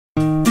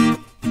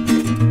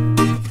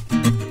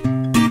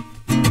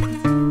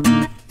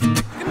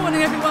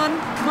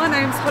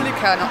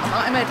Kernot and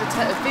I'm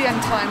editor of VN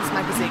Times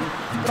magazine,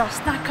 but I'll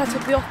snack out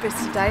of the office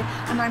today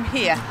and I'm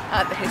here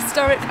at the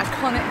historic,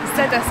 iconic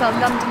ZSL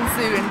London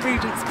Zoo in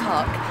Regent's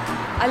Park.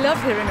 I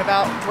love hearing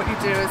about what you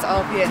do as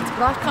RVNs,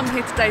 but I've come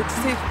here today to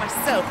see for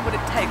myself what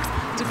it takes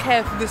to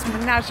care for this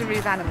menagerie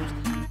of animals.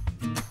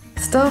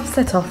 Staff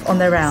set off on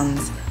their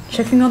rounds,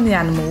 checking on the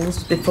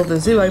animals before the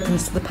zoo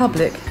opens to the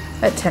public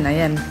at 10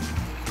 AM.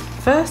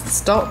 First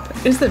stop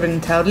is the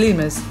ring-tailed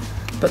lemurs,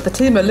 but the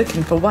team are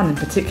looking for one in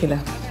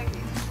particular.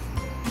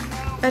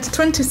 At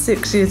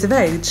 26 years of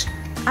age,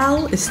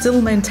 Al is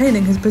still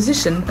maintaining his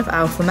position of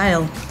alpha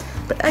male,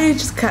 but age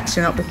is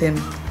catching up with him,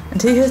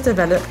 and he has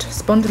developed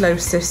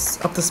spondylosis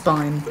of the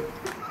spine.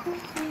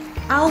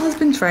 Al has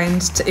been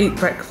trained to eat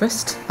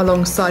breakfast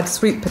alongside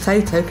sweet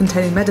potato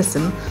containing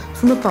medicine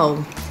from a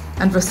bowl,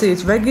 and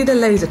receives regular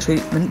laser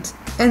treatment,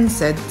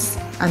 NSAIDs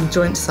and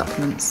joint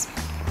supplements.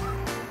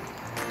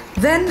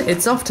 Then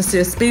it's off to see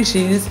a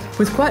species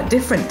with quite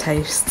different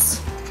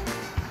tastes.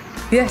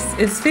 Yes,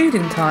 it's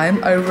feeding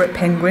time over at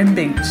Penguin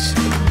Beach.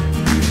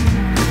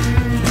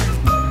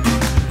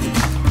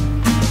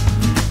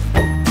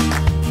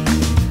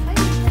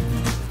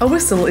 A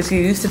whistle is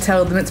used to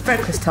tell them it's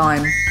breakfast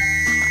time.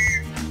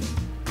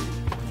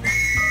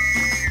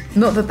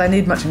 Not that they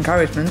need much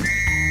encouragement.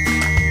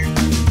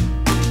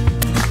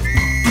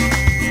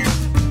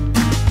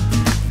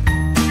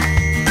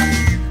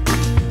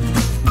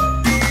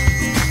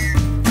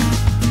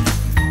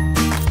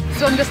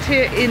 So I'm just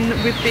here in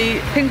with the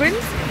penguins,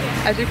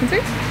 as you can see,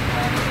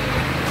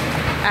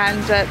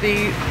 and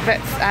the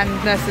vets and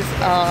nurses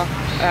are,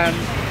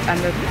 and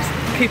the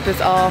keepers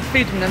are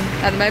feeding them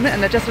at the moment,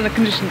 and they're just on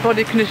a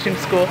body conditioning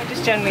score. I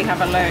just generally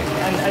have a look,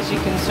 and as you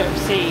can sort of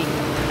see,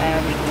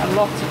 a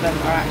lot of them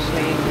are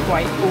actually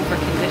quite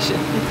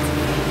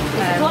over-conditioned.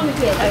 At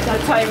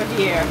the time of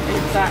year,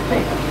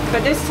 exactly.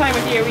 But this time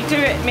of year we do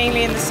it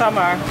mainly in the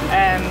summer,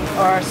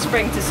 or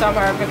spring to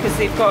summer, because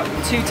they've got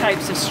two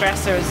types of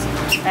stressors.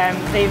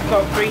 They've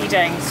got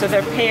breeding, so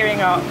they're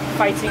pairing up,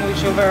 fighting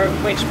over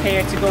which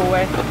pair to go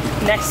with.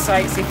 Nest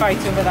sites, they fight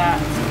over that.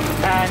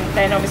 And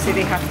then obviously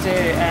they have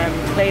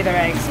to lay their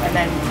eggs and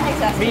then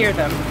rear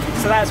them.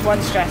 So that's one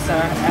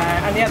stressor.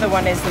 And the other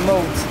one is the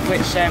molt,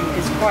 which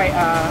is quite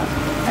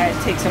it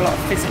takes a lot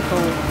of physical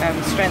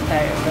strength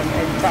out of them,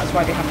 and that's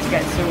why they have to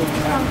get so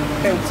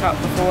built up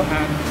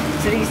beforehand.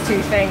 So these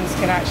two things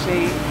can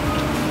actually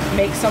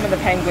make some of the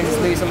penguins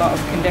lose a lot of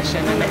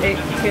condition, and it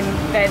can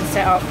then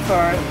set up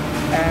for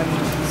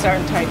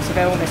certain types of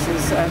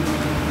illnesses.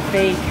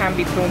 They can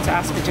be prone to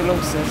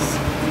aspergillosis,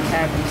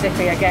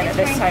 particularly again at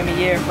this time of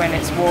year when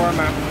it's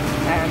warmer.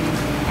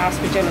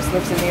 Aspergillus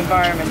lives in the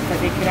environment, but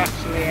they can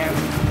actually,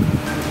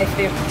 if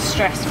they're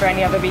stressed for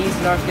any other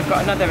reason or if they've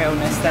got another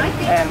illness, then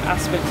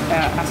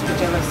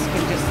aspergillus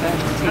can just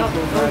take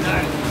over,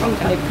 and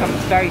they become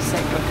very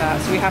sick with that.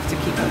 So we have to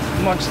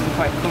monitor them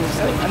quite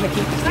closely, and the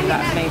keepers do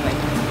that mainly.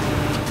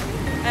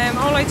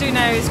 All I do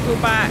now is go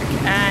back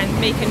and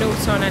make a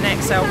note on an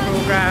Excel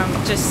program,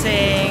 just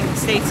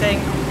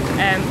stating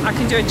I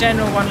can do a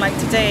general one like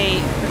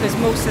today, because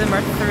most of them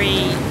are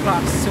 3+,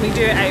 so we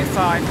do it out of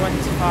 5, 1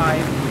 to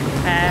 5.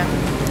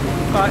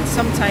 But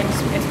sometimes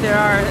if there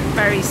are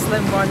very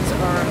slim ones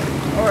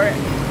or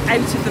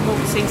out of the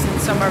molt season,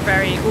 some are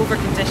very over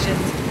conditioned,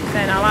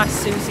 then I'll ask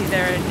Susie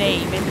their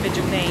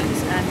individual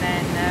names, and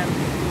then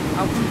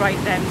I'll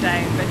write them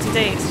down. But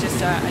today it's just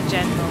a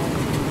general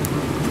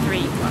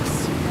 3+.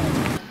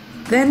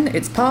 Then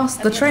it's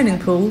past the training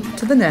pool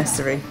to the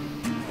nursery.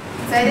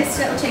 So this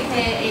little chick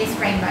here is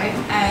Rainbow,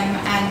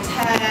 and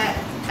her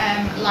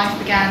life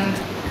began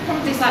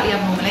probably slightly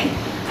abnormally.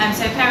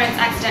 So parents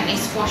accidentally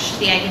squashed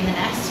the egg in the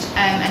nest,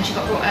 and she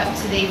got brought up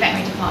to the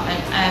veterinary department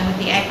with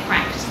the egg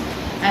cracked.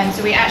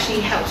 So we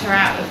actually helped her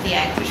out of the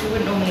egg, which we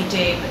wouldn't normally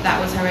do, but that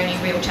was her only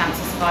real chance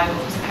of survival,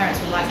 because the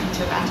parents were likely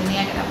to abandon the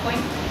egg at that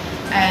point.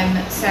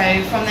 So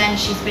from then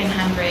she's been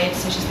hand-reared,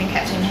 so she's been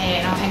kept in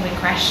here in our penguin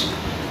creche,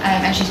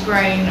 and she's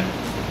grown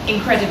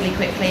incredibly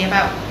quickly,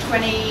 about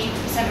 20%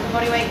 of her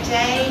body weight a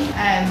day,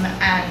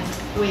 and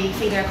we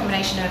feed her a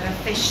combination of a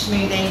fish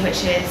smoothie,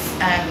 which is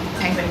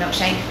penguin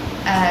milkshake,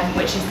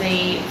 which is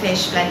the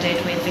fish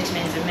blended with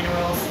vitamins and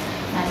minerals,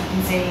 and you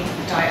can see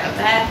the diet up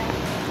there.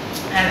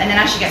 And then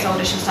as she gets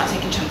older, she'll start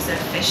taking chunks of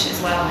fish as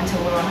well,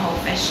 until we're on whole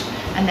fish,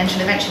 and then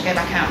she'll eventually go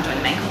back out and join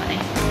the main colony.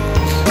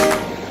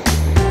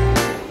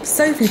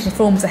 Sophie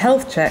performs a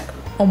health check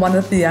on one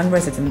of the young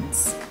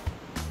residents.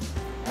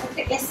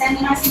 Get this in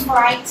nice and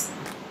bright.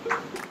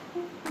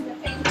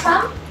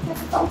 Tongue,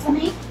 there's a full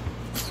tummy.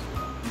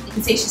 You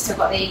can see she's still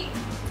got the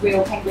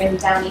real penguin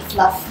downy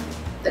fluff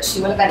that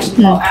she will eventually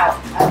blot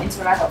out into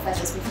her adult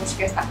feathers before she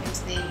goes back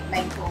into the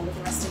main pool with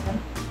the rest of them.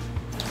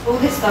 All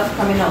this stuff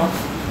coming off,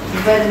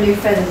 where the new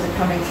feathers are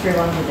coming through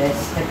under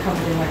this, they're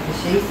covered in like a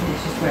sheath, and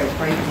it's just where it's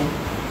breaking.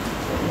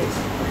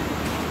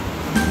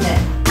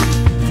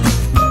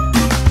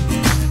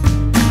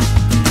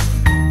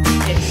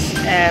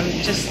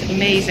 It's just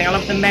amazing. I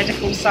love the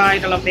medical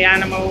side, I love the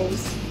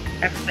animals,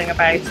 everything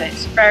about it.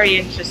 It's very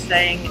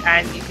interesting,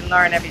 and you can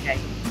learn every day.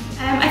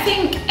 I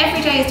think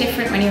every day is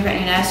different when you're a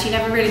veterinary nurse. You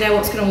never really know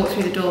what's going to walk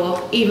through the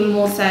door, even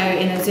more so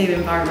in a zoo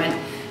environment.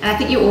 And I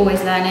think you're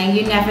always learning.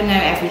 You never know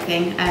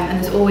everything,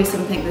 and there's always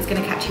something that's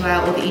going to catch you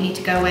out or that you need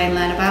to go away and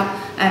learn about.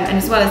 And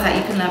as well as that,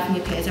 you can learn from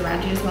your peers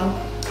around you as well.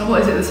 And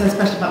what is it that's so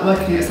special about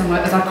working at somewhere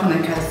as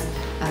iconic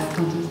as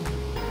London?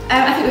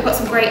 I think we've got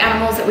some great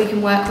animals that we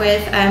can work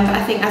with, but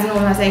I think as an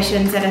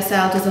organisation,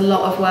 ZSL does a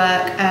lot of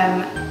work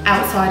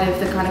outside of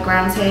the kind of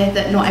grounds here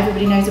that not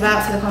everybody knows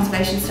about, so the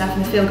conservation stuff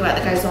and the field work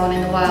that goes on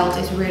in the wild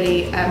is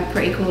really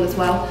pretty cool as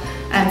well.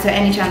 So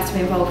any chance to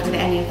be involved with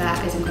any of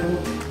that is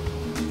incredible.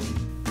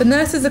 The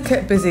nurses are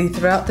kept busy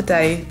throughout the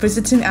day,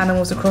 visiting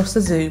animals across the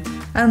zoo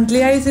and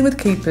liaising with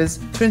keepers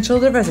to ensure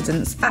the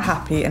residents are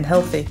happy and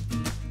healthy.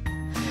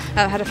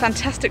 I had a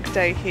fantastic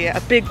day here.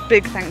 A big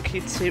thank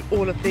you to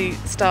all of the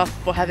staff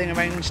for having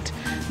arranged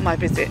my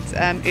visit.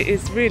 It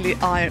is really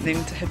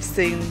eye-opening to have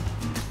seen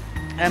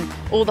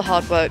all the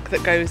hard work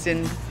that goes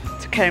in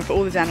to caring for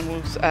all these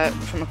animals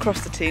from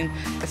across the team,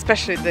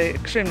 especially the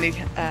extremely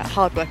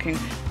hard-working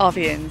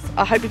RVNs.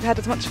 I hope you've had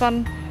as much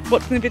fun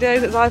watching the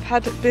videos as I've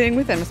had being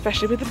with them,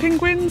 especially with the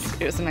penguins.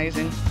 It was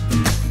amazing.